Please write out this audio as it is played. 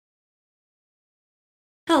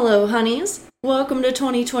Hello, honeys. Welcome to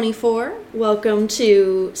 2024. Welcome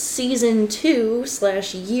to season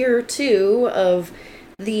 2/year 2 of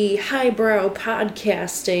the highbrow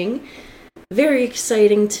podcasting. Very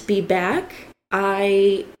exciting to be back.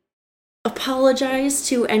 I apologize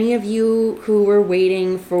to any of you who were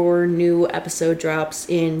waiting for new episode drops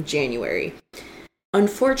in January.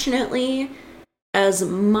 Unfortunately, as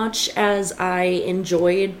much as I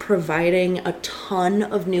enjoyed providing a ton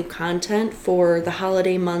of new content for the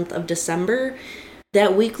holiday month of December,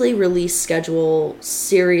 that weekly release schedule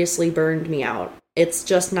seriously burned me out. It's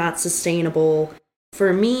just not sustainable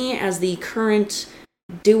for me as the current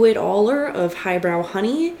do-it-aller of Highbrow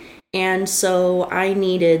Honey, and so I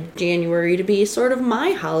needed January to be sort of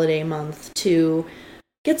my holiday month to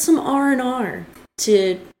get some R&R,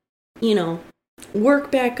 to,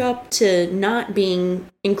 work back up to not being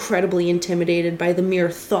incredibly intimidated by the mere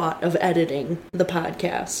thought of editing the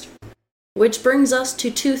podcast. Which brings us to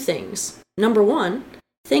two things. Number one,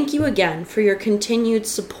 thank you again for your continued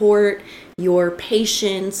support, your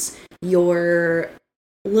patience, your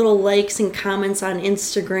little likes and comments on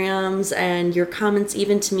Instagrams, and your comments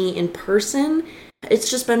even to me in person. It's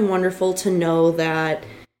just been wonderful to know that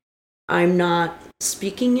I'm not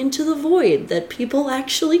speaking into the void, that people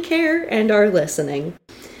actually care and are listening.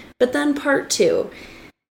 But then part two,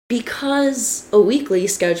 because a weekly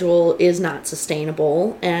schedule is not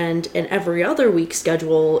sustainable and an every other week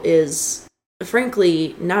schedule is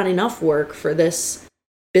frankly not enough work for this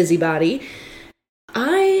busybody,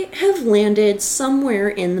 I have landed somewhere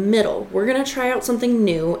in the middle. We're going to try out something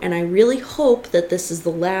new, and I really hope that this is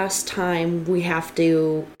the last time we have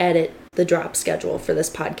to edit the drop schedule for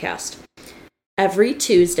this podcast. Every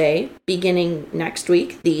Tuesday, beginning next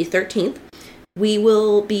week, the 13th, we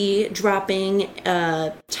will be dropping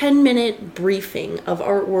a 10-minute briefing of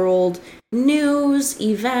Art World news,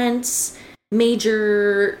 events,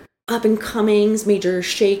 major up-and-comings, major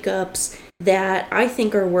shakeups that I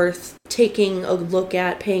think are worth taking a look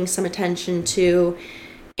at, paying some attention to.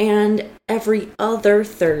 And every other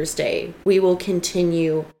Thursday, we will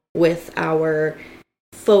continue with our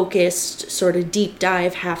focused, sort of deep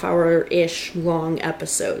dive, half-hour-ish long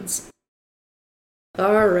episodes.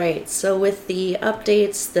 Alright, so with the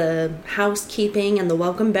updates, the housekeeping, and the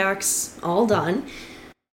welcome backs all done,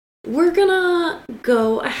 we're gonna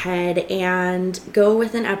go ahead and go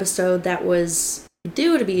with an episode that was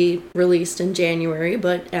due to be released in January,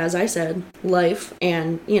 but as I said, life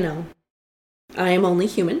and, I am only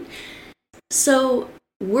human. So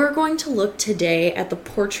we're going to look today at the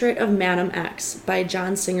Portrait of Madame X by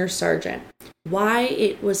John Singer Sargent. Why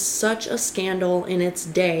it was such a scandal in its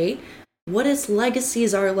day, what its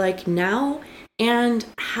legacies are like now, and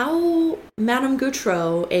how Madame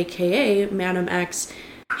Gautreau, aka Madame X,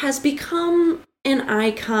 has become an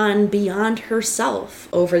icon beyond herself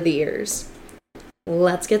over the years.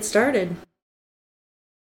 Let's get started.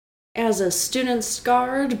 As a student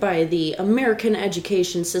scarred by the American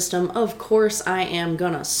education system, of course I am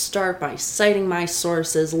gonna start by citing my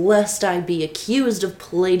sources, lest I be accused of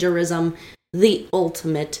plagiarism, the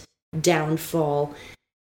ultimate downfall.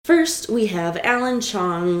 First, we have Alan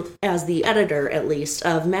Chong as the editor, at least,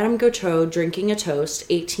 of Madame Gautreau Drinking a Toast,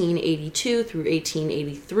 1882 through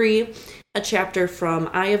 1883, a chapter from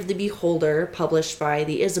Eye of the Beholder, published by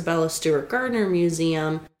the Isabella Stewart Gardner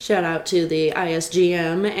Museum. Shout out to the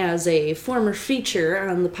ISGM as a former feature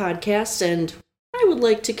on the podcast, and I would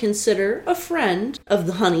like to consider a friend of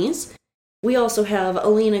the Honeys. We also have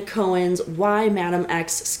Alina Cohen's Why Madame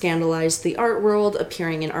X Scandalized the Art World,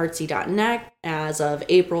 appearing in Artsy.net as of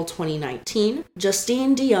April 2019.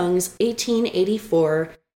 Justine DeYoung's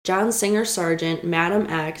 1884 John Singer Sargent Madame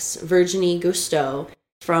X Virginie Gusteau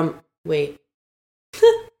from... Wait.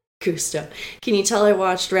 Gusteau. Can you tell I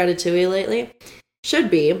watched Ratatouille lately? Should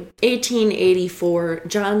be. 1884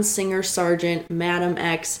 John Singer Sargent Madame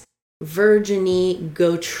X Virginie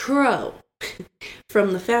Gautreau.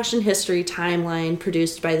 From the Fashion History Timeline,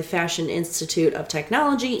 produced by the Fashion Institute of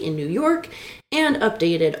Technology in New York and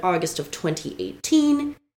updated August of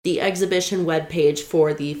 2018. The exhibition webpage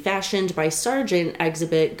for the Fashioned by Sargent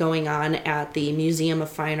exhibit going on at the Museum of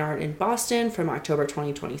Fine Art in Boston from October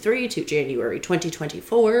 2023 to January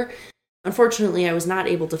 2024. Unfortunately, I was not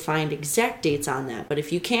able to find exact dates on that, but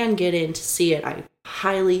if you can get in to see it, I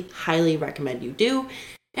highly, highly recommend you do.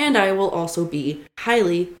 And I will also be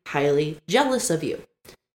highly, highly jealous of you.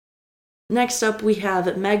 Next up, we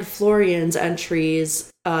have Meg Florian's entries,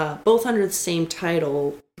 both under the same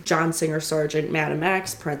title, John Singer Sargent, Madame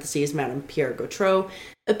X, parentheses, Madame Pierre Gautreau,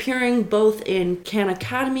 appearing both in Khan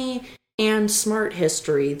Academy and Smart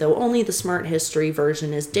History, though only the Smart History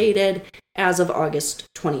version is dated as of August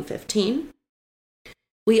 2015.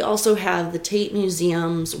 We also have the Tate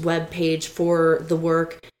Museum's webpage for the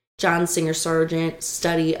work John Singer Sargent,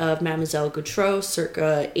 Study of Mademoiselle Gautreau,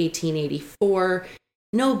 circa 1884.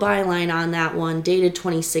 No byline on that one, dated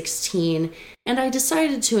 2016, and I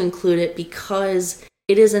decided to include it because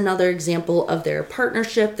it is another example of their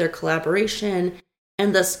partnership, their collaboration,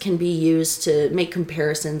 and thus can be used to make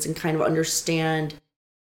comparisons and kind of understand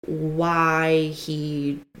why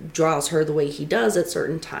he draws her the way he does at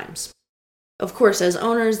certain times. Of course, as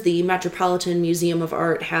owners, the Metropolitan Museum of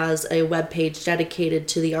Art has a webpage dedicated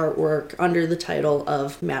to the artwork under the title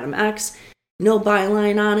of Madame X. No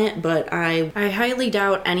byline on it, but I highly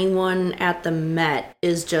doubt anyone at the Met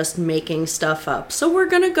is just making stuff up, so we're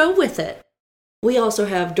gonna go with it. We also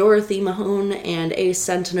have Dorothy Mahone and A.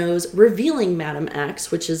 Centeno's Revealing Madame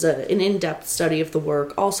X, which is an in-depth study of the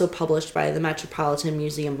work, also published by the Metropolitan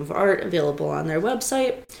Museum of Art, available on their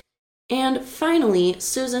website. And finally,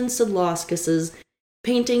 Susan Sidlauskas'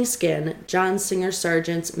 Painting Skin, John Singer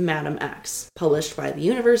Sargent's Madame X, published by the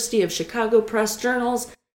University of Chicago Press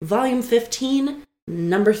Journals, Volume 15,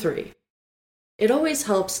 Number 3. It always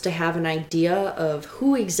helps to have an idea of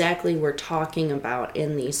who exactly we're talking about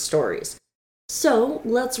in these stories. So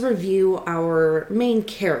let's review our main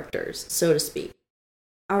characters, so to speak.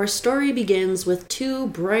 Our story begins with two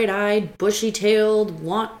bright-eyed, bushy-tailed,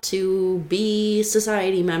 want-to-be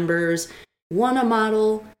society members, one a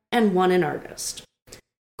model and one an artist. Of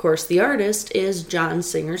course, the artist is John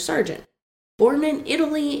Singer Sargent. Born in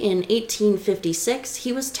Italy in 1856,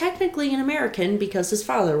 he was technically an American because his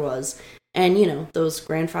father was, and those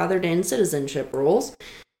grandfathered in citizenship rules,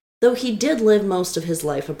 though he did live most of his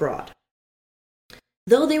life abroad.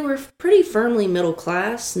 Though they were pretty firmly middle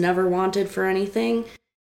class, never wanted for anything,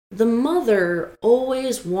 the mother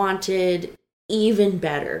always wanted even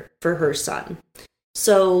better for her son.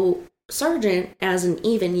 So Sargent, as an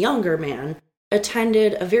even younger man,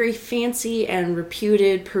 attended a very fancy and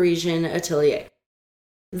reputed Parisian atelier.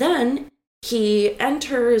 Then he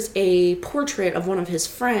enters a portrait of one of his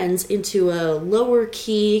friends into a lower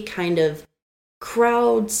key kind of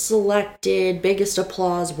crowd-selected, biggest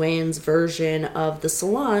applause wins version of the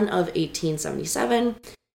Salon of 1877,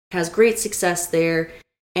 has great success there,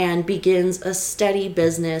 and begins a steady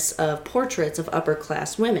business of portraits of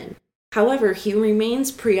upper-class women. However, he remains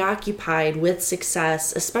preoccupied with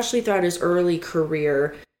success, especially throughout his early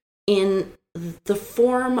career, in the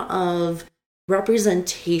form of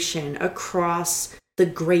representation across the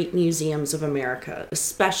great museums of America,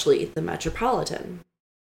 especially the Metropolitan.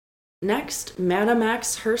 Next, Madame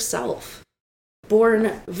X herself.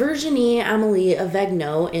 Born Virginie Amélie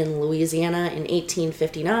Avegno in Louisiana in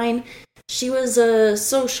 1859, she was a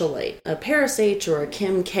socialite, a Paris H or a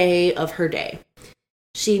Kim K of her day.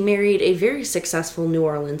 She married a very successful New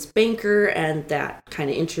Orleans banker, and that kind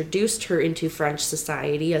of introduced her into French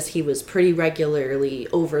society, as he was pretty regularly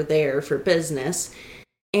over there for business,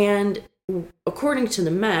 and according to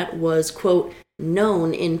the Met, was, quote,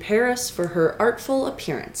 known in Paris for her artful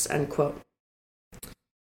appearance, end quote.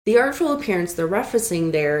 The artful appearance they're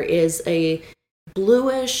referencing there is a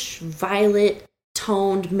bluish,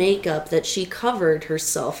 violet-toned makeup that she covered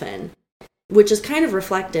herself in, which is kind of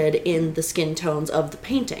reflected in the skin tones of the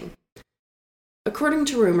painting. According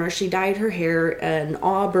to rumor, she dyed her hair an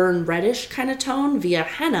auburn reddish kind of tone via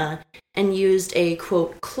henna and used a,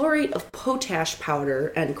 quote, chlorate of potash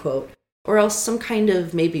powder, end quote, or else some kind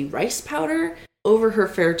of maybe rice powder over her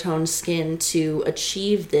fair-toned skin to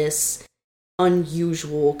achieve this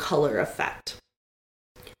unusual color effect.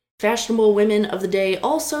 Fashionable women of the day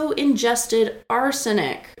also ingested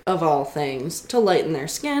arsenic, of all things, to lighten their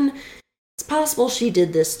skin. It's possible she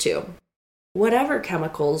did this too. Whatever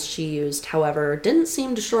chemicals she used, however, didn't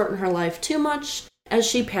seem to shorten her life too much, as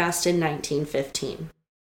she passed in 1915.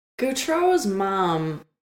 Gautreau's mom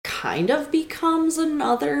kind of becomes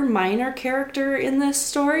another minor character in this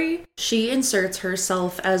story. She inserts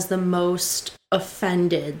herself as the most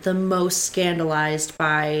offended, the most scandalized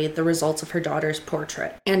by the results of her daughter's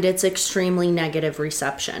portrait, and its extremely negative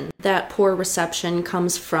reception. That poor reception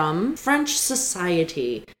comes from French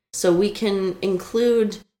society, so we can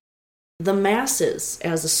include the masses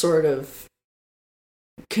as a sort of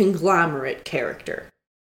conglomerate character.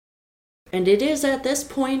 And it is at this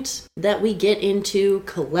point that we get into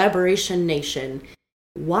Collaboration Nation,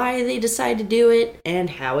 why they decide to do it, and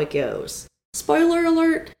how it goes. Spoiler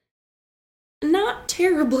alert, not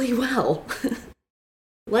terribly well.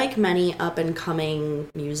 Like many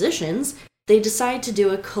up-and-coming musicians, they decide to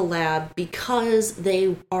do a collab because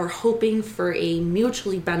they are hoping for a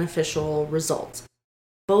mutually beneficial result.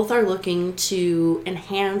 Both are looking to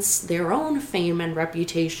enhance their own fame and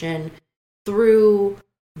reputation through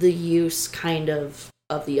the use kind of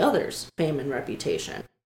of the other's fame and reputation.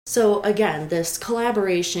 So again, this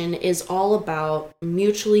collaboration is all about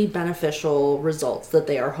mutually beneficial results that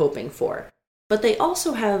they are hoping for. But they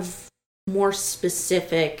also have more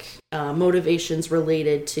specific motivations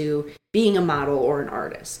related to being a model or an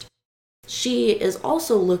artist. She is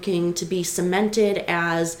also looking to be cemented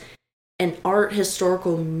as an art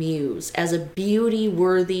historical muse, as a beauty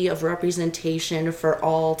worthy of representation for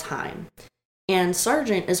all time. And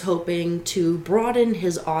Sargent is hoping to broaden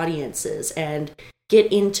his audiences and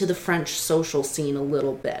get into the French social scene a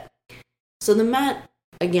little bit. So the Met,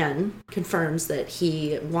 again, confirms that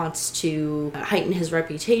he wants to heighten his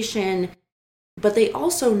reputation, but they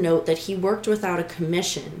also note that he worked without a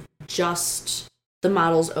commission, just the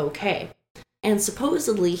model's okay. And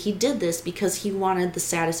supposedly he did this because he wanted the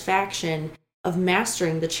satisfaction of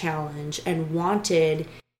mastering the challenge and wanted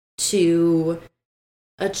to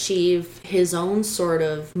achieve his own sort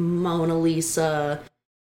of Mona Lisa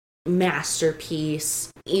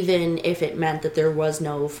masterpiece, even if it meant that there was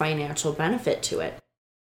no financial benefit to it.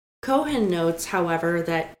 Cohen notes, however,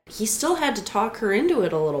 that he still had to talk her into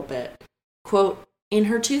it a little bit. Quote, in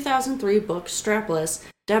her 2003 book, Strapless,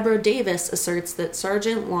 Deborah Davis asserts that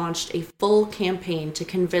Sargent launched a full campaign to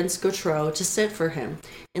convince Gautreau to sit for him,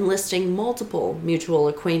 enlisting multiple mutual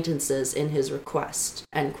acquaintances in his request,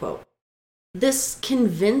 end quote. This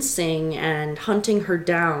convincing and hunting her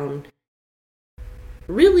down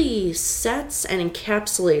really sets and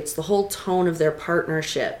encapsulates the whole tone of their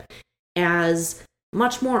partnership, as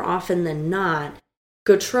much more often than not,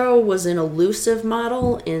 Gautreau was an elusive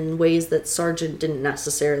model in ways that Sargent didn't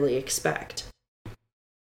necessarily expect.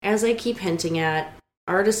 As I keep hinting at,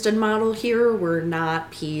 artist and model here were not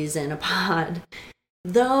peas in a pod.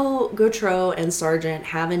 Though Gautreau and Sargent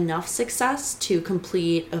have enough success to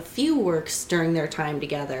complete a few works during their time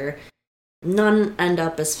together, none end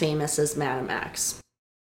up as famous as Madame X.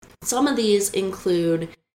 Some of these include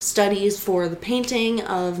studies for the painting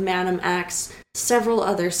of Madame X, several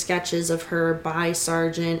other sketches of her by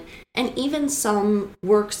Sargent, and even some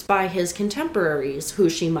works by his contemporaries who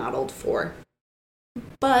she modeled for.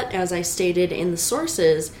 But, as I stated in the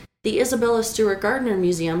sources, the Isabella Stewart Gardner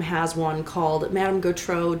Museum has one called Madame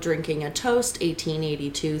Gautreau Drinking a Toast,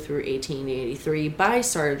 1882 through 1883 by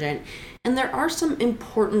Sargent, and there are some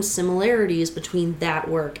important similarities between that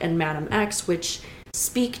work and Madame X, which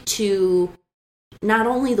speak to not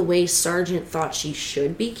only the way Sargent thought she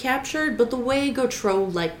should be captured, but the way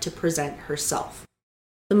Gautreau liked to present herself.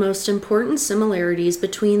 The most important similarities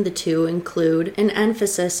between the two include an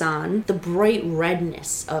emphasis on the bright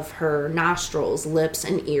redness of her nostrils, lips,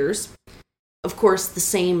 and ears. Of course, the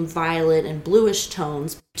same violet and bluish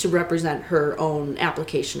tones to represent her own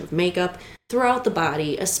application of makeup throughout the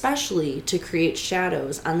body, especially to create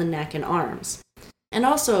shadows on the neck and arms. And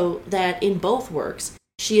also that in both works,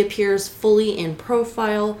 she appears fully in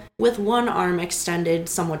profile, with one arm extended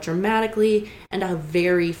somewhat dramatically and a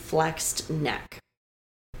very flexed neck.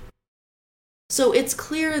 So it's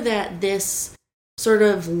clear that this sort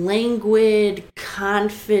of languid,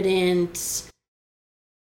 confident,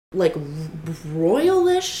 like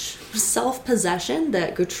royalish self-possession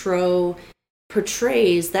that Gautreau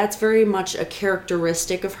portrays, that's very much a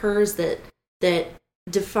characteristic of hers that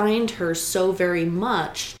defined her so very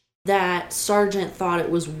much that Sargent thought it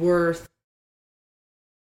was worth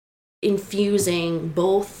infusing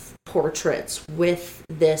both portraits with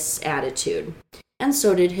this attitude. And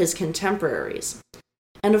so did his contemporaries.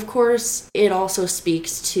 And of course, it also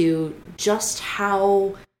speaks to just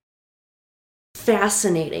how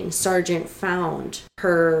fascinating Sargent found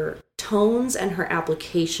her tones and her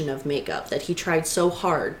application of makeup, that he tried so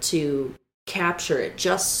hard to capture it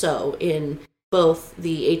just so in both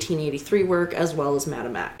the 1883 work as well as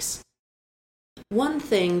Madame X. One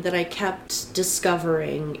thing that I kept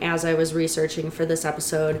discovering as I was researching for this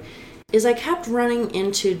episode is I kept running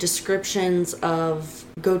into descriptions of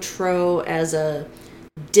Gautreau as a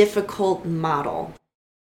difficult model.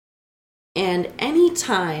 And any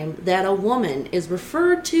time that a woman is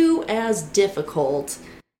referred to as difficult,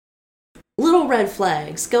 little red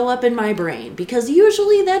flags go up in my brain, because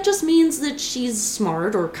usually that just means that she's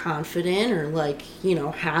smart or confident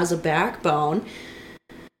or has a backbone.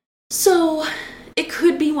 So it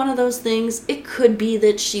could be one of those things. It could be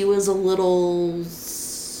that she was a little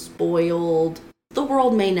spoiled. The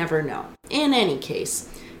world may never know. In any case,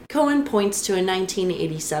 Cohen points to a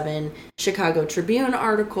 1987 Chicago Tribune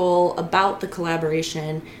article about the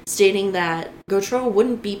collaboration, stating that Gautreau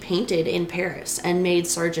wouldn't be painted in Paris and made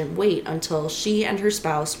Sargent wait until she and her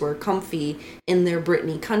spouse were comfy in their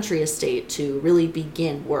Brittany country estate to really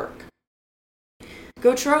begin work.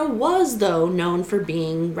 Gautreau was, though, known for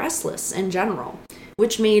being restless in general,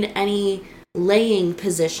 which made any laying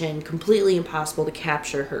position completely impossible to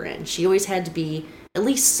capture her in. She always had to be at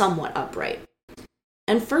least somewhat upright.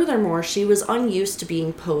 And furthermore, she was unused to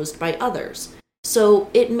being posed by others. So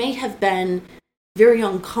it may have been very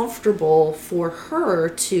uncomfortable for her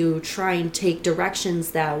to try and take directions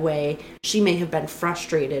that way. She may have been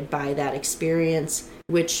frustrated by that experience,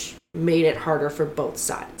 which made it harder for both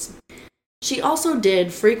sides. She also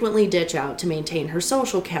did frequently ditch out to maintain her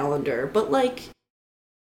social calendar, but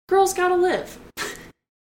girls gotta live.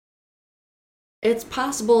 It's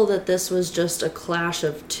possible that this was just a clash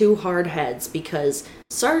of two hard heads, because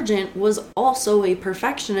Sargent was also a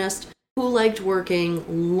perfectionist who liked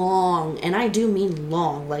working long, and I do mean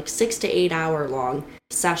long, 6 to 8 hour long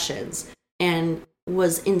sessions, and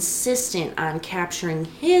was insistent on capturing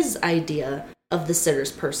his idea of the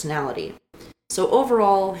sitter's personality. So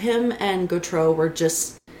overall, him and Gautreaux were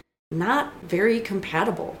just not very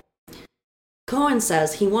compatible. Cohen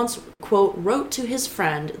says he once, quote, wrote to his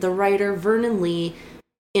friend, the writer Vernon Lee,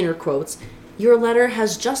 inner quotes, "Your letter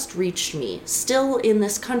has just reached me, still in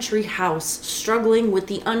this country house, struggling with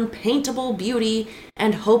the unpaintable beauty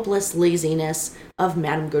and hopeless laziness of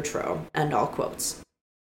Madame Gautreaux," end all quotes.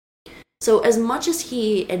 So as much as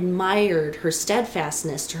he admired her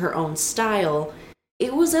steadfastness to her own style,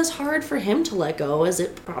 it was as hard for him to let go as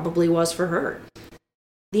it probably was for her.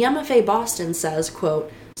 The MFA Boston says, quote,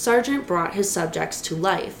 "Sargent brought his subjects to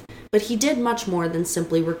life, but he did much more than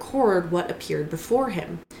simply record what appeared before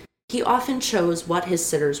him. He often chose what his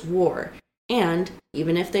sitters wore, and,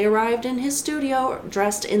 even if they arrived in his studio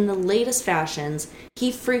dressed in the latest fashions, he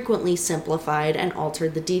frequently simplified and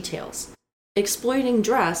altered the details. Exploiting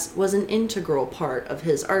dress was an integral part of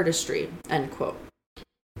his artistry," end quote.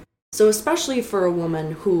 So especially for a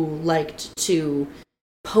woman who liked to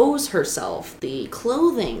pose herself, the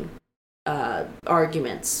clothing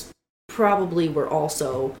arguments probably were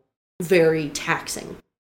also very taxing.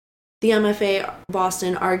 The MFA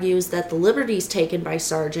Boston argues that the liberties taken by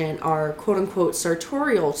Sargent are quote-unquote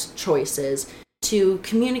sartorial choices to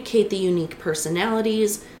communicate the unique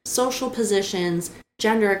personalities, social positions,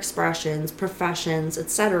 gender expressions, professions,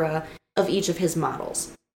 etc. of each of his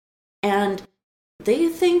models. And they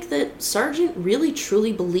think that Sargent really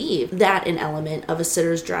truly believed that an element of a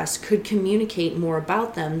sitter's dress could communicate more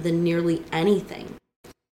about them than nearly anything.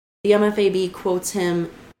 The MFAB quotes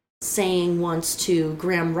him saying once to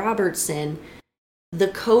Graham Robertson, "The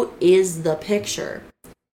coat is the picture,"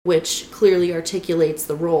 which clearly articulates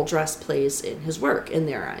the role dress plays in his work in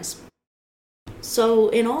their eyes. So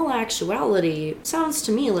in all actuality, it sounds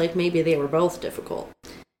to me like maybe they were both difficult,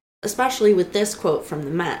 especially with this quote from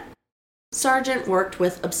the Met. Sargent worked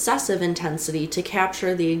with obsessive intensity to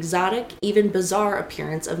capture the exotic, even bizarre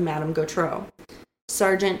appearance of Madame Gautreaux.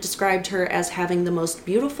 Sargent described her as having the most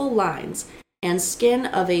beautiful lines and skin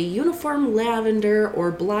of a uniform lavender or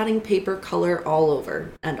blotting paper color all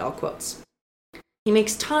over, end all quotes. He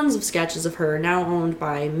makes tons of sketches of her, now owned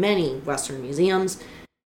by many Western museums,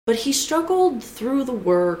 but he struggled through the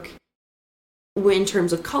work in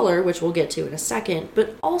terms of color, which we'll get to in a second,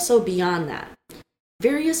 but also beyond that.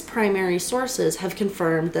 Various primary sources have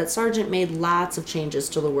confirmed that Sargent made lots of changes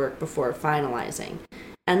to the work before finalizing,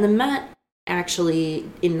 and the Met actually,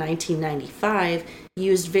 in 1995,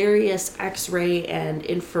 used various X-ray and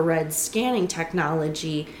infrared scanning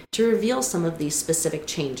technology to reveal some of these specific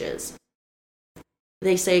changes.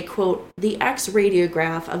 They say, quote, "The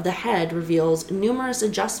X-radiograph of the head reveals numerous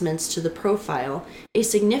adjustments to the profile, a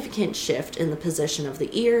significant shift in the position of the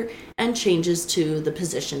ear, and changes to the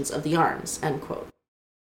positions of the arms," end quote.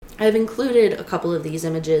 I've included a couple of these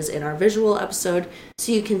images in our visual episode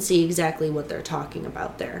so you can see exactly what they're talking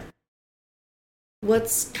about there.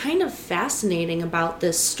 What's kind of fascinating about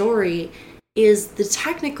this story is the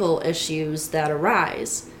technical issues that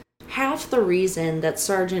arise. Half the reason that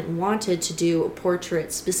Sargent wanted to do a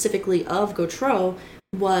portrait specifically of Gautreaux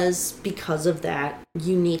was because of that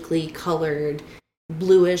uniquely colored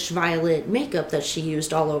bluish-violet makeup that she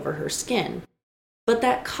used all over her skin. But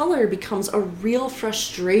that color becomes a real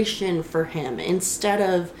frustration for him instead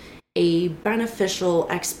of a beneficial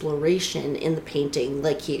exploration in the painting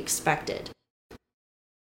like he expected.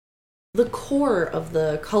 The core of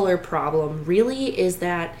the color problem really is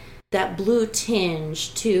that blue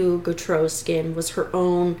tinge to Gautreaux's skin was her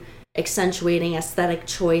own accentuating aesthetic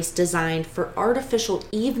choice designed for artificial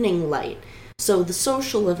evening light. So the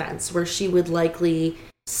social events where she would likely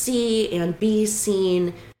see and be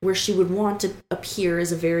seen, where she would want to appear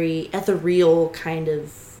as a very ethereal kind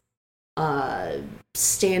of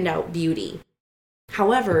standout beauty.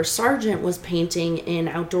 However, Sargent was painting in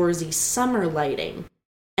outdoorsy summer lighting,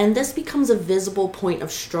 And this becomes a visible point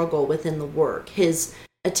of struggle within the work. His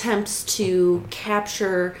attempts to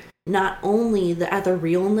capture not only the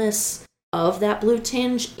etherealness of that blue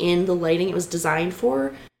tinge in the lighting it was designed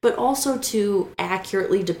for, but also to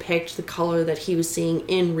accurately depict the color that he was seeing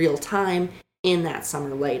in real time in that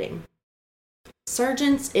summer lighting.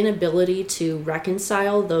 Sargent's inability to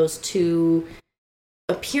reconcile those two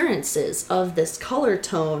appearances of this color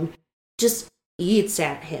tone just eats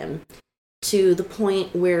at him to the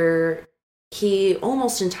point where he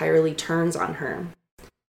almost entirely turns on her.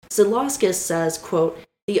 Sidlauskas says, quote,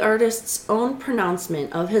 "The artist's own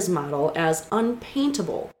pronouncement of his model as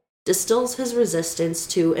unpaintable distills his resistance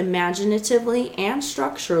to imaginatively and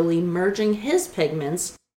structurally merging his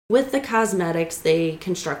pigments with the cosmetics they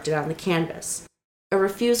constructed on the canvas, a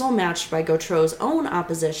refusal matched by Gautreau's own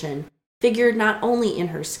opposition figured not only in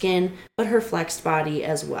her skin, but her flexed body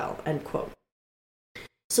as well," end quote.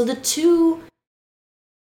 So the two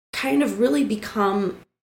kind of really become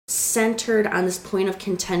centered on this point of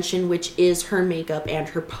contention, which is her makeup and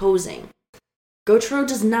her posing. Gautreau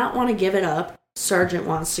does not want to give it up. Sargent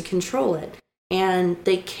wants to control it, and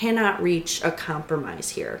they cannot reach a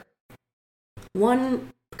compromise here.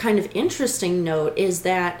 One kind of interesting note is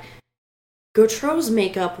that Gautreau's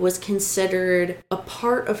makeup was considered a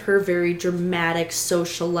part of her very dramatic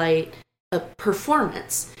socialite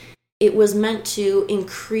performance. It was meant to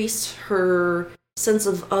increase her sense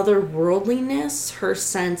of otherworldliness, her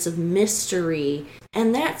sense of mystery,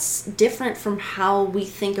 and that's different from how we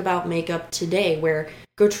think about makeup today, where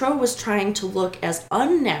Gautreau was trying to look as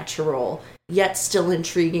unnatural yet still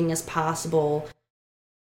intriguing as possible.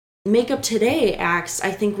 Makeup today acts, I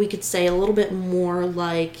think we could say, a little bit more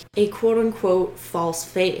like a quote-unquote false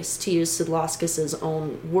face, to use Sidlauskas'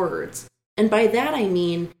 own words. And by that I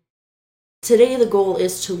mean, today the goal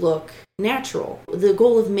is to look natural. The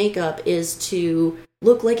goal of makeup is to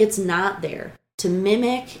look like it's not there, to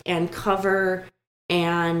mimic and cover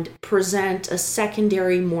and present a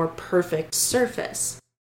secondary, more perfect surface.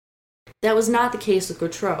 That was not the case with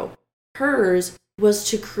Gautreau. Hers was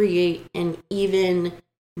to create an even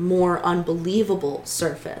more unbelievable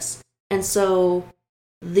surface. And so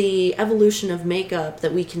the evolution of makeup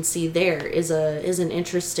that we can see there is an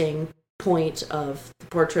interesting point of the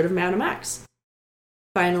portrait of Madame X.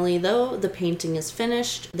 Finally, though, the painting is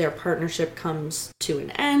finished. Their partnership comes to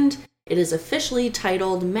an end. It is officially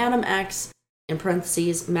titled Madame X, in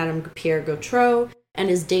parentheses, Madame Pierre Gautreau, and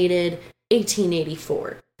is dated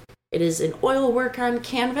 1884. It is an oil work on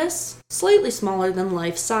canvas, slightly smaller than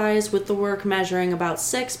life size, with the work measuring about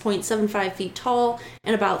 6.75 feet tall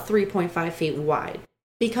and about 3.5 feet wide.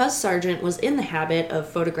 Because Sargent was in the habit of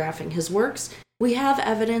photographing his works, we have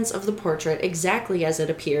evidence of the portrait exactly as it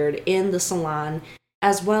appeared in the salon,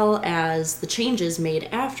 as well as the changes made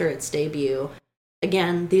after its debut.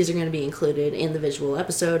 Again, these are going to be included in the visual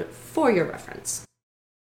episode for your reference.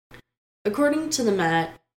 According to the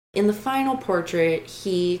Met, in the final portrait,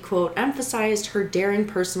 he, quote, emphasized her daring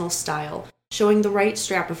personal style, showing the right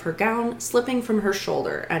strap of her gown slipping from her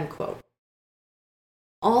shoulder, end quote.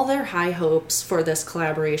 All their high hopes for this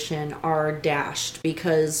collaboration are dashed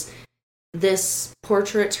because this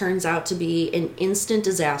portrait turns out to be an instant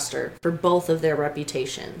disaster for both of their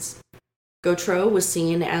reputations. Gautreau was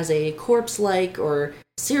seen as a corpse-like or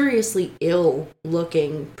seriously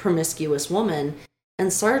ill-looking promiscuous woman,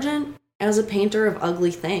 and Sargent as a painter of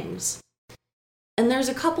ugly things. And there's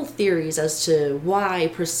a couple theories as to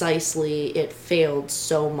why precisely it failed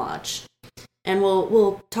so much, and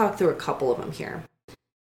we'll talk through a couple of them here.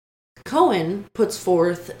 Cohen puts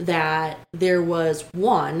forth that there was,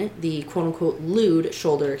 one, the quote-unquote lewd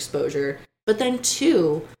shoulder exposure, but then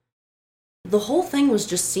two, the whole thing was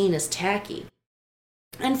just seen as tacky.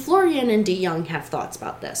 And Florian and de Young have thoughts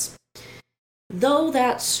about this. Though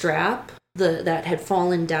that strap that had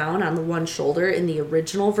fallen down on the one shoulder in the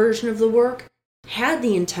original version of the work had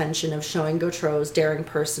the intention of showing Gautreau's daring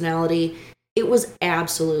personality, it was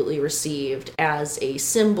absolutely received as a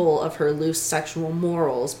symbol of her loose sexual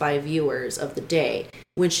morals by viewers of the day,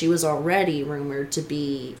 when she was already rumored to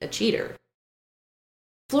be a cheater.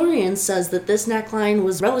 Florian says that this neckline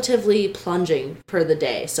was relatively plunging per the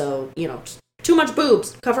day, so, too much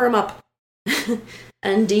boobs, cover them up.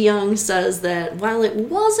 And de Young says that while it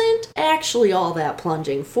wasn't actually all that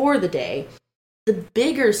plunging for the day, the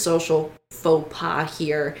bigger social faux pas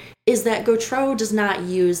here is that Gautreau does not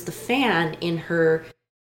use the fan in her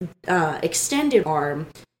extended arm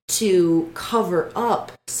to cover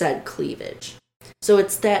up said cleavage. So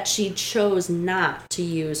it's that she chose not to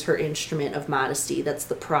use her instrument of modesty that's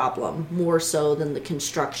the problem, more so than the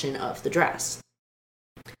construction of the dress.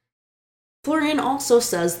 Florian also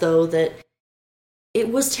says, though, that it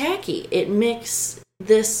was tacky. It mixed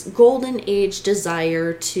this golden age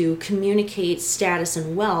desire to communicate status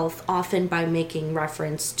and wealth, often by making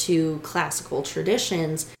reference to classical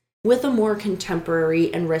traditions, with a more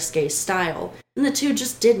contemporary and risque style. And the two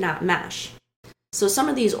just did not mesh. So some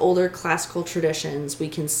of these older classical traditions we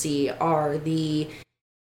can see are the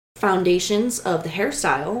foundations of the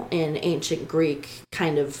hairstyle in ancient Greek,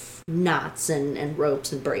 kind of knots and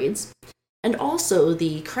ropes and braids, and also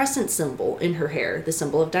the crescent symbol in her hair, the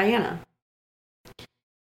symbol of Diana.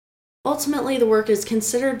 Ultimately, the work is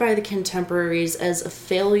considered by the contemporaries as a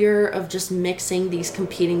failure of just mixing these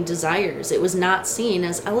competing desires. It was not seen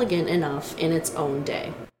as elegant enough in its own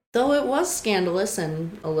day. Though it was scandalous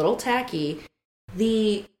and a little tacky,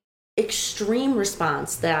 the extreme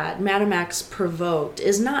response that Madame X provoked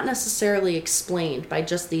is not necessarily explained by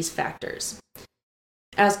just these factors.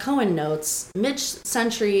 As Cohen notes,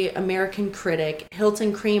 mid-century American critic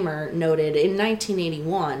Hilton Kramer noted in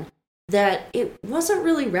 1981 that it wasn't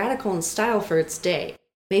really radical in style for its day,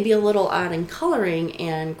 maybe a little odd in coloring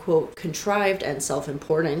and, quote, contrived and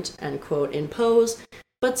self-important, end quote, in pose,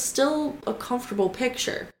 but still a comfortable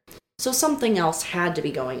picture. So something else had to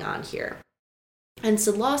be going on here. And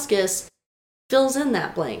Sidlauskas fills in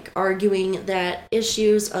that blank, arguing that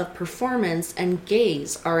issues of performance and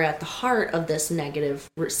gaze are at the heart of this negative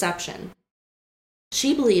reception.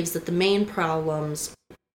 She believes that the main problems,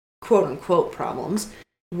 quote-unquote problems,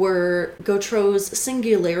 were Gautreau's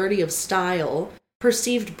singularity of style,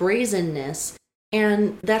 perceived brazenness,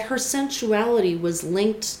 and that her sensuality was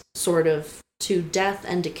linked, sort of, to death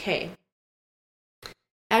and decay.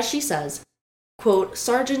 As she says, quote,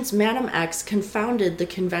 Sargent's Madame X confounded the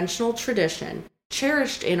conventional tradition,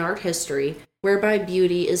 cherished in art history, whereby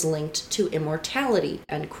beauty is linked to immortality,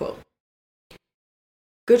 end quote.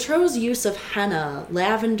 Gautreau's use of henna,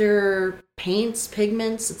 lavender, paints,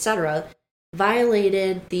 pigments, etc.,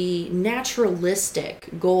 violated the naturalistic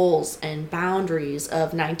goals and boundaries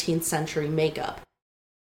of 19th century makeup.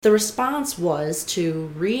 The response was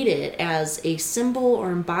to read it as a symbol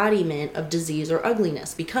or embodiment of disease or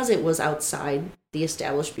ugliness because it was outside the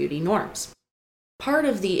established beauty norms. Part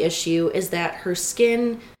of the issue is that her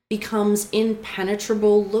skin becomes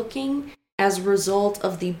impenetrable looking as a result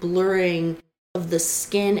of the blurring of the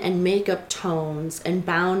skin and makeup tones and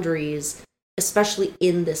boundaries, especially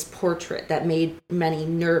in this portrait, that made many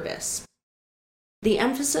nervous. The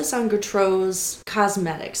emphasis on Gautreau's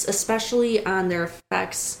cosmetics, especially on their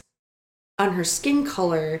effects on her skin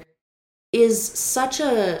color, is such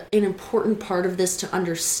an important part of this to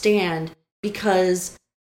understand, because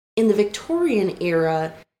in the Victorian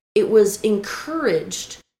era, it was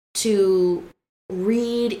encouraged to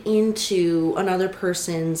read into another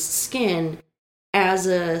person's skin as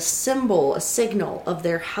a symbol, a signal of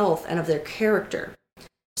their health and of their character.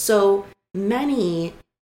 So many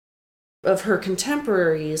of her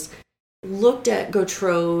contemporaries looked at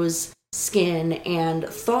Gautreau's skin and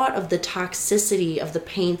thought of the toxicity of the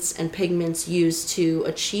paints and pigments used to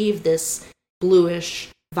achieve this bluish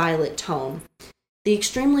violet tone. The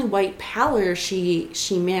extremely white pallor she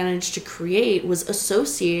managed to create was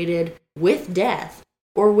associated with death,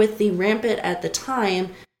 or with the rampant at the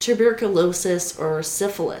time tuberculosis or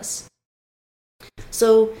syphilis.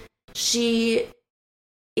 So she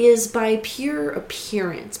is, by pure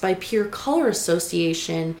appearance, by pure color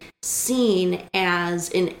association, seen as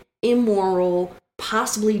an immoral,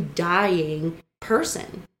 possibly dying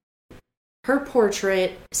person. Her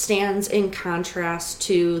portrait stands in contrast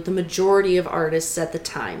to the majority of artists at the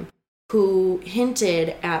time, who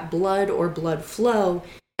hinted at blood or blood flow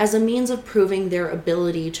as a means of proving their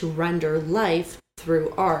ability to render life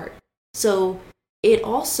through art. So it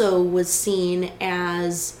also was seen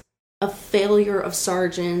as a failure of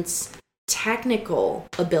Sargent's technical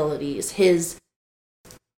abilities, his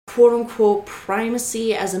quote-unquote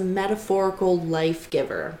primacy as a metaphorical life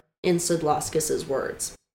giver, in Sidlauskas'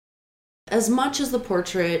 words. As much as the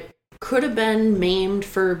portrait could have been maimed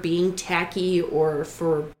for being tacky or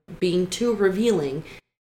for being too revealing,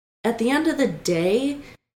 at the end of the day,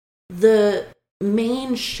 the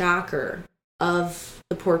main shocker of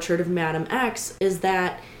the portrait of Madame X is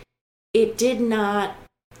that it did not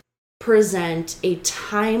present a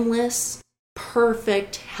timeless,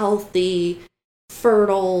 perfect, healthy,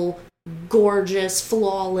 fertile, gorgeous,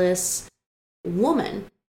 flawless woman.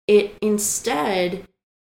 It, instead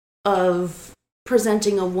of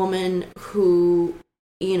presenting a woman who,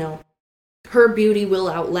 her beauty will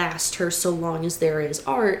outlast her so long as there is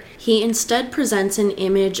art, he instead presents an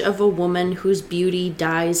image of a woman whose beauty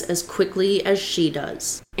dies as quickly as she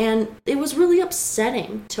does. And it was really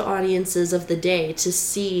upsetting to audiences of the day to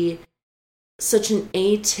see such an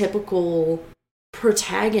atypical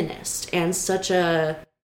protagonist and such a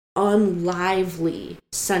unlively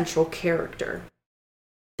central character.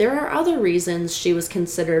 There are other reasons she was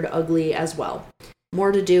considered ugly as well,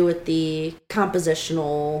 more to do with the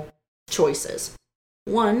compositional choices.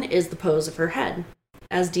 One is the pose of her head.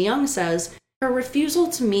 As DeYoung says, her refusal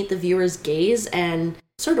to meet the viewer's gaze and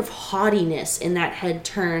sort of haughtiness in that head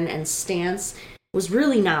turn and stance was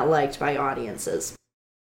really not liked by audiences.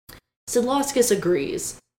 Sidlauskas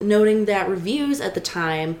agrees, noting that reviews at the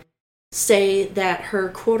time say that her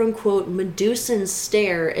quote-unquote Medusan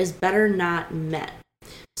stare is better not met.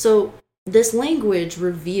 So this language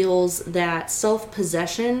reveals that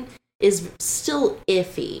self-possession is still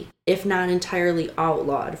iffy, if not entirely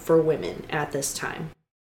outlawed for women at this time.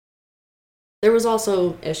 There was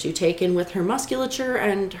also issue taken with her musculature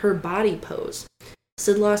and her body pose.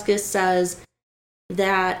 Sidlauskas says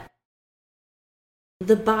that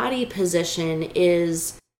the body position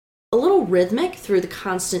is a little rhythmic through the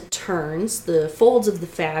constant turns, the folds of the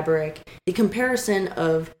fabric, the comparison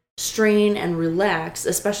of strain and relax,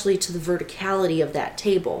 especially to the verticality of that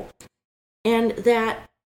table, and that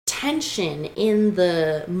tension in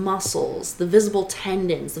the muscles, the visible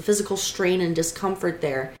tendons, the physical strain and discomfort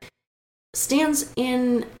there stands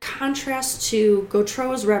in contrast to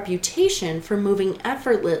Gautreau's reputation for moving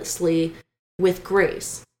effortlessly with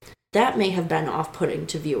grace. That may have been off-putting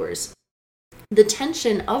to viewers. The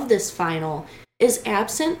tension of this final is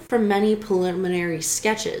absent from many preliminary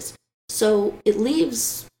sketches, so it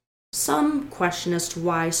leaves some question as to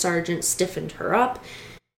why Sargent stiffened her up,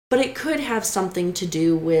 but it could have something to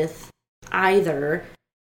do with either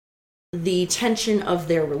the tension of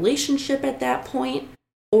their relationship at that point,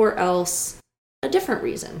 or else a different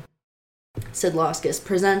reason. Sidlauskas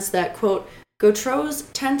presents that, quote, Gautreau's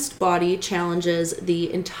tensed body challenges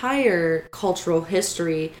the entire cultural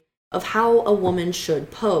history of how a woman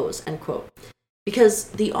should pose, end quote, because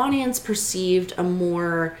the audience perceived a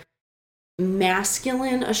more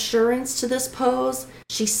masculine assurance to this pose.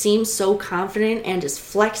 She seems so confident and is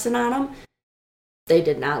flexing on them. They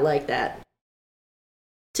did not like that.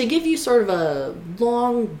 To give you sort of a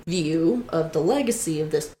long view of the legacy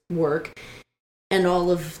of this work and all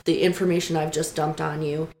of the information I've just dumped on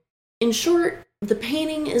you, in short, the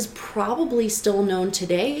painting is probably still known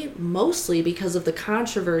today, mostly because of the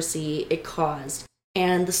controversy it caused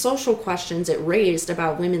and the social questions it raised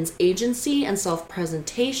about women's agency and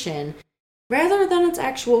self-presentation, rather than its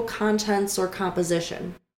actual contents or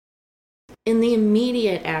composition. In the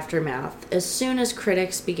immediate aftermath, as soon as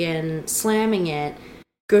critics begin slamming it,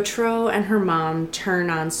 Gautreau and her mom turn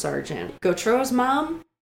on Sargent. Gautreau's mom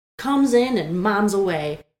comes in and moms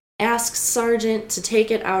away, asks Sargent to take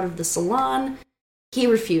it out of the salon. He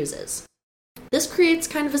refuses. This creates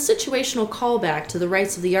kind of a situational callback to the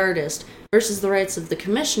rights of the artist versus the rights of the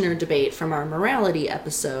commissioner debate from our morality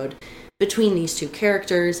episode between these two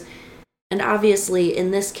characters, and obviously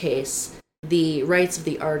in this case, the rights of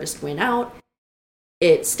the artist win out.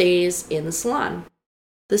 It stays in the salon.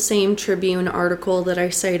 The same Tribune article that I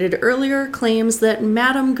cited earlier claims that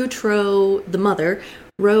Madame Gautreau, the mother,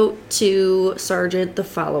 wrote to Sargent the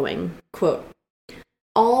following, quote,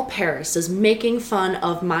 all Paris is making fun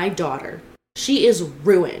of my daughter. She is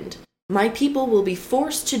ruined. My people will be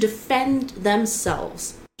forced to defend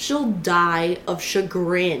themselves. She'll die of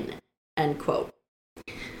chagrin, end quote.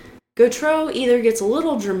 Gautreau either gets a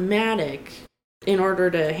little dramatic in order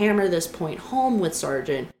to hammer this point home with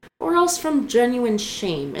Sargent, or else from genuine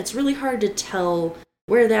shame. It's really hard to tell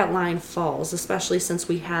where that line falls, especially since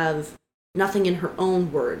we have nothing in her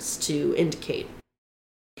own words to indicate.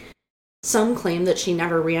 Some claim that she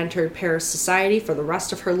never re-entered Paris society for the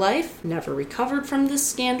rest of her life, never recovered from this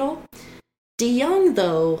scandal. DeYoung,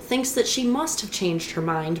 though, thinks that she must have changed her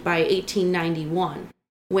mind by 1891,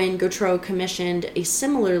 when Gautreau commissioned a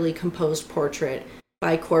similarly composed portrait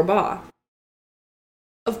by Courbet.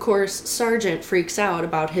 Of course, Sargent freaks out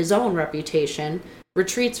about his own reputation,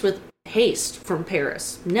 retreats with haste from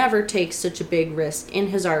Paris, never takes such a big risk in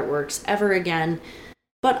his artworks ever again,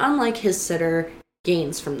 but unlike his sitter,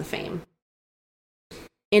 gains from the fame.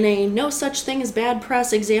 In a no such thing as bad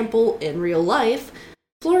press example in real life,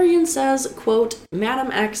 Florian says, quote,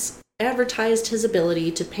 Madame X advertised his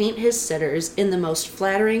ability to paint his sitters in the most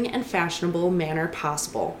flattering and fashionable manner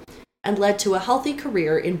possible, and led to a healthy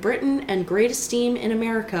career in Britain and great esteem in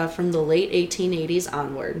America from the late 1880s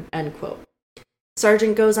onward, end quote.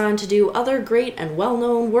 Sargent goes on to do other great and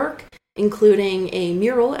well-known work, including a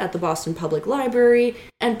mural at the Boston Public Library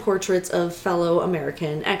and portraits of fellow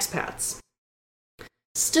American expats.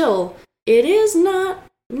 Still, it is not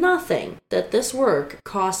nothing that this work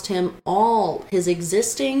cost him all his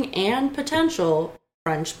existing and potential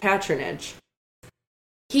French patronage.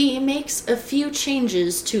 He makes a few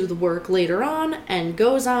changes to the work later on and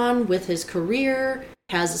goes on with his career,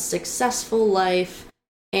 has a successful life,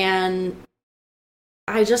 and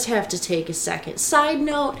I just have to take a second. Side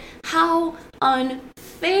note, how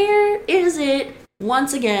unfair is it,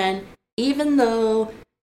 once again, even though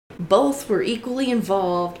both were equally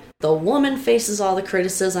involved, the woman faces all the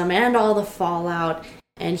criticism and all the fallout,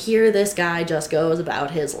 and here this guy just goes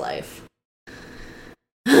about his life.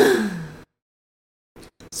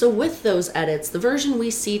 So with those edits, the version we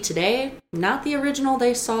see today, not the original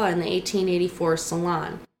they saw in the 1884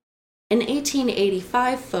 Salon. An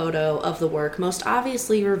 1885 photo of the work most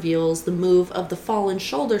obviously reveals the move of the fallen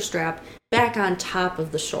shoulder strap back on top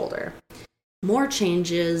of the shoulder. More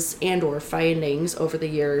changes and/or findings over the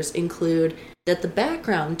years include that the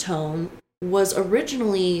background tone was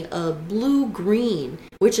originally a blue-green,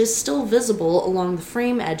 which is still visible along the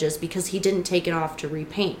frame edges because he didn't take it off to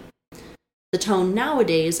repaint. The tone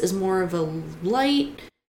nowadays is more of a light,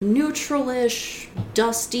 neutralish,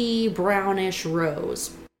 dusty, brownish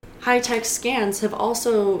rose. High-tech scans have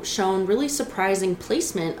also shown really surprising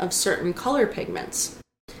placement of certain color pigments.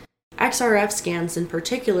 XRF scans in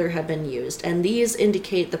particular have been used, and these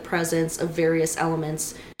indicate the presence of various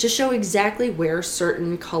elements to show exactly where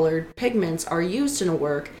certain colored pigments are used in a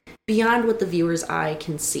work beyond what the viewer's eye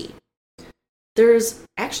can see. There's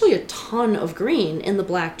actually a ton of green in the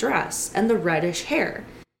black dress and the reddish hair,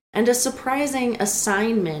 and a surprising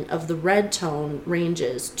assignment of the red tone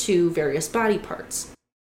ranges to various body parts.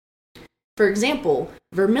 For example,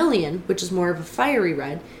 vermilion, which is more of a fiery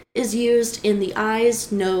red, is used in the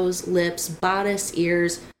eyes, nose, lips, bodice,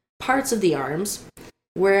 ears, parts of the arms,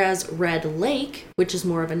 whereas red lake, which is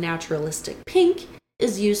more of a naturalistic pink,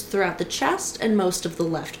 is used throughout the chest and most of the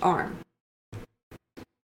left arm.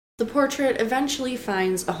 The portrait eventually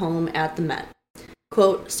finds a home at the Met.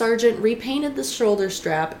 Quote, Sargent repainted the shoulder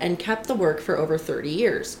strap and kept the work for over 30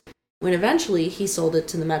 years. When eventually he sold it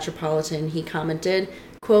to the Metropolitan, he commented,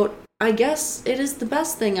 quote, I guess it is the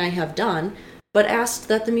best thing I have done, but asked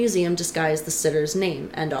that the museum disguise the sitter's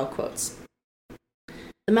name, end all quotes.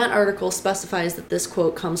 The Met article specifies that this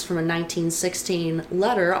quote comes from a 1916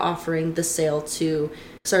 letter offering the sale to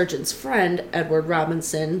Sargent's friend, Edward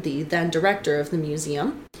Robinson, the then director of the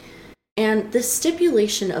museum. And the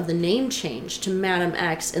stipulation of the name change to Madame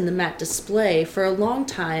X in the Met display for a long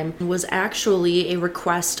time was actually a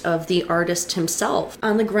request of the artist himself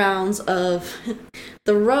on the grounds of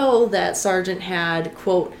the row that Sargent had,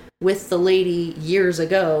 quote, with the lady years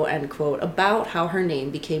ago, end quote, about how her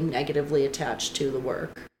name became negatively attached to the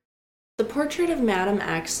work. The portrait of Madame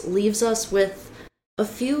X leaves us with a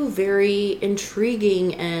few very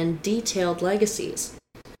intriguing and detailed legacies.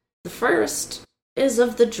 The first is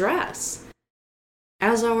of the dress.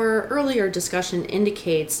 As our earlier discussion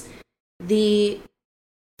indicates, the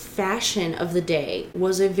fashion of the day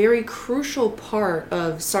was a very crucial part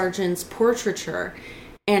of Sargent's portraiture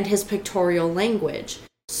and his pictorial language.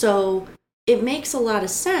 So it makes a lot of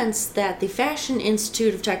sense that the Fashion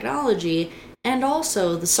Institute of Technology and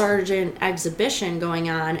also the Sargent exhibition going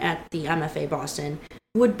on at the MFA Boston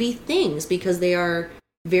would be things because they are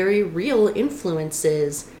very real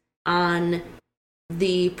influences on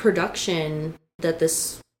the production that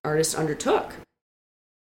this artist undertook.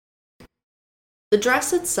 The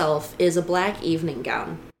dress itself is a black evening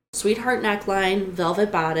gown, sweetheart neckline, velvet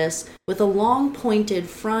bodice, with a long pointed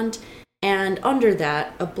front, and under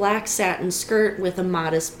that, a black satin skirt with a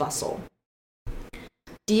modest bustle.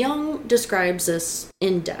 DeYoung describes this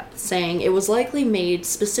in depth, saying it was likely made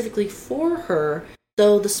specifically for her,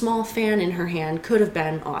 though the small fan in her hand could have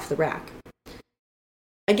been off the rack.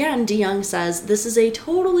 Again, DeYoung says this is a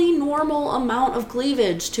totally normal amount of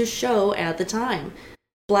cleavage to show at the time.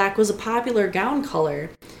 Black was a popular gown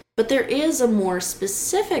color, but there is a more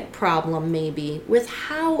specific problem maybe with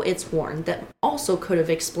how it's worn that also could have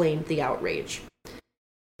explained the outrage.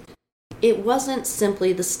 It wasn't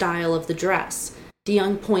simply the style of the dress.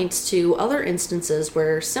 DeYoung points to other instances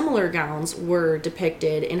where similar gowns were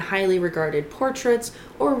depicted in highly regarded portraits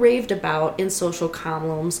or raved about in social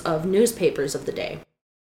columns of newspapers of the day.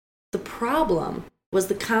 The problem was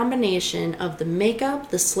the combination of the makeup,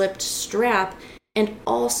 the slipped strap, and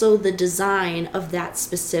also the design of that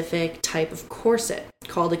specific type of corset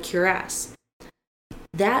called a cuirass.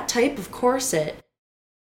 That type of corset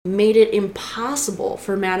made it impossible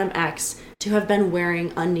for Madame X to have been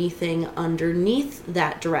wearing anything underneath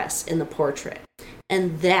that dress in the portrait.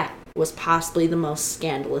 And that was possibly the most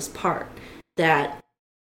scandalous part, that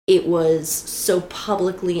it was so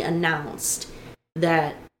publicly announced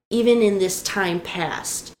that even in this time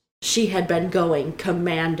past, she had been going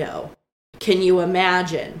commando. Can you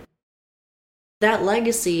imagine? that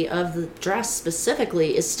legacy of the dress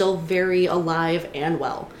specifically is still very alive and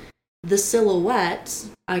well. The silhouette,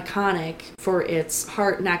 iconic for its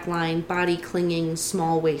heart neckline, body-clinging,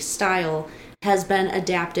 small waist style, has been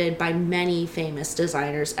adapted by many famous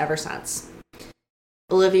designers ever since.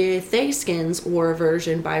 Olivia Thakskins wore a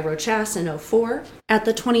version by Rochas in 2004. At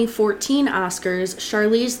the 2014 Oscars,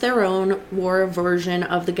 Charlize Theron wore a version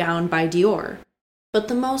of the gown by Dior. But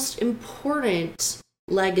the most important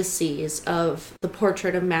legacies of the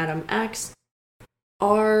portrait of Madame X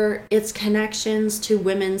are its connections to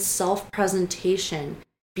women's self-presentation,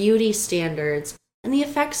 beauty standards, and the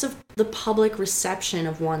effects of the public reception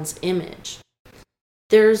of one's image.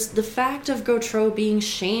 There's the fact of Gautreaux being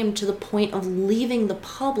shamed to the point of leaving the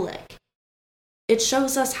public. It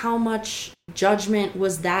shows us how much judgment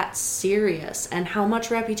was that serious and how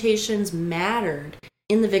much reputations mattered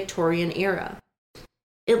in the Victorian era.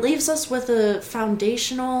 It leaves us with a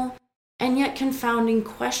foundational and yet confounding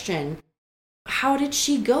question. How did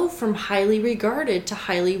she go from highly regarded to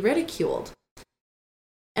highly ridiculed?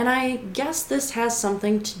 And I guess this has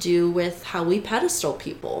something to do with how we pedestal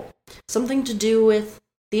people, something to do with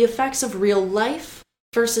the effects of real life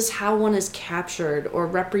versus how one is captured or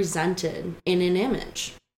represented in an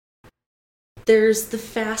image. There's the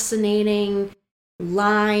fascinating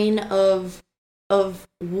line of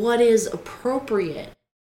what is appropriate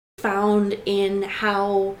found in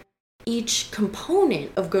how each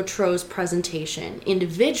component of Gautreaux's presentation,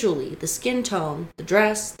 individually, the skin tone, the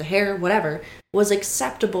dress, the hair, whatever, was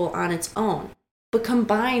acceptable on its own, but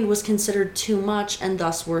combined was considered too much and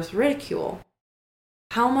thus worth ridicule.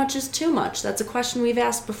 How much is too much? That's a question we've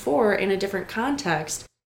asked before in a different context,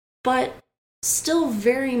 but still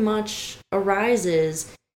very much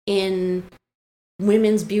arises in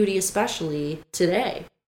women's beauty, especially today.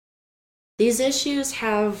 These issues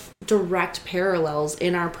have direct parallels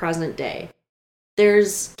in our present day.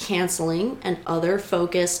 There's canceling and other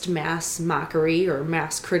focused mass mockery or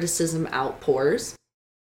mass criticism outpours.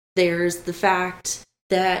 There's the fact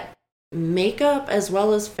that makeup as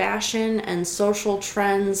well as fashion and social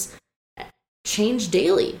trends change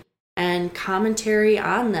daily, and commentary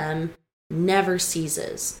on them never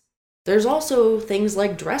ceases. There's also things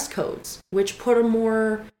like dress codes, which put a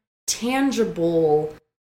more tangible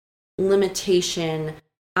limitation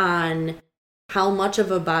on how much of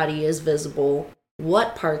a body is visible,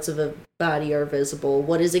 what parts of a body are visible,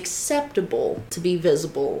 what is acceptable to be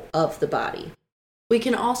visible of the body. We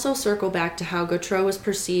can also circle back to how Gautreaux was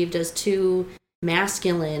perceived as too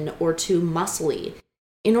masculine or too muscly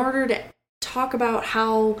in order to talk about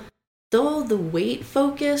how, though the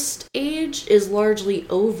weight-focused age is largely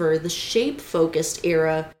over, the shape-focused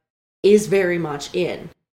era is very much in.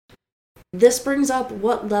 This brings up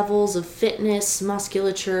what levels of fitness,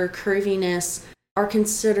 musculature, curviness are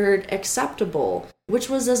considered acceptable, which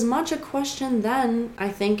was as much a question then, I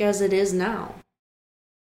think, as it is now.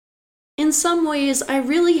 In some ways, I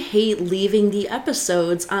really hate leaving the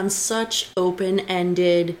episodes on such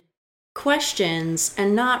open-ended questions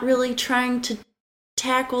and not really trying to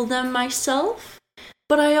tackle them myself.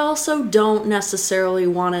 But I also don't necessarily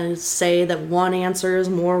want to say that one answer is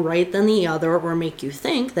more right than the other or make you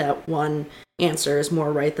think that one answer is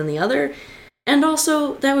more right than the other. And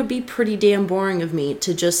also, that would be pretty damn boring of me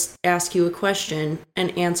to just ask you a question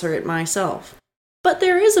and answer it myself. But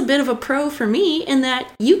there is a bit of a pro for me in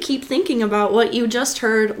that you keep thinking about what you just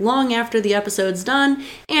heard long after the episode's done,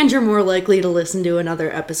 and you're more likely to listen to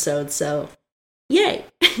another episode, so yay!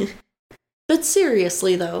 But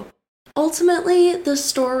seriously though, ultimately, the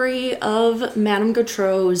story of Madame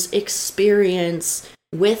Gautreaux's experience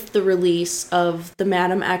with the release of the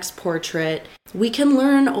Madame X portrait, we can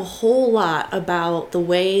learn a whole lot about the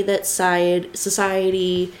way that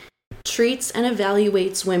society treats and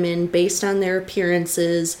evaluates women based on their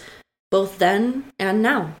appearances, both then and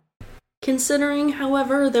now. Considering,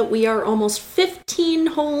 however, that we are almost 15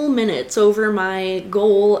 whole minutes over my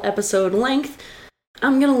goal episode length,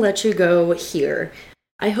 I'm gonna let you go here.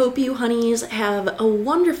 I hope you honeys have a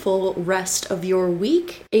wonderful rest of your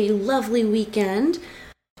week, a lovely weekend.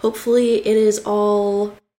 Hopefully it is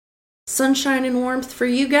all sunshine and warmth for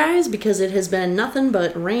you guys, because it has been nothing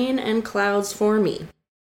but rain and clouds for me.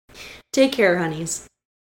 Take care, honeys.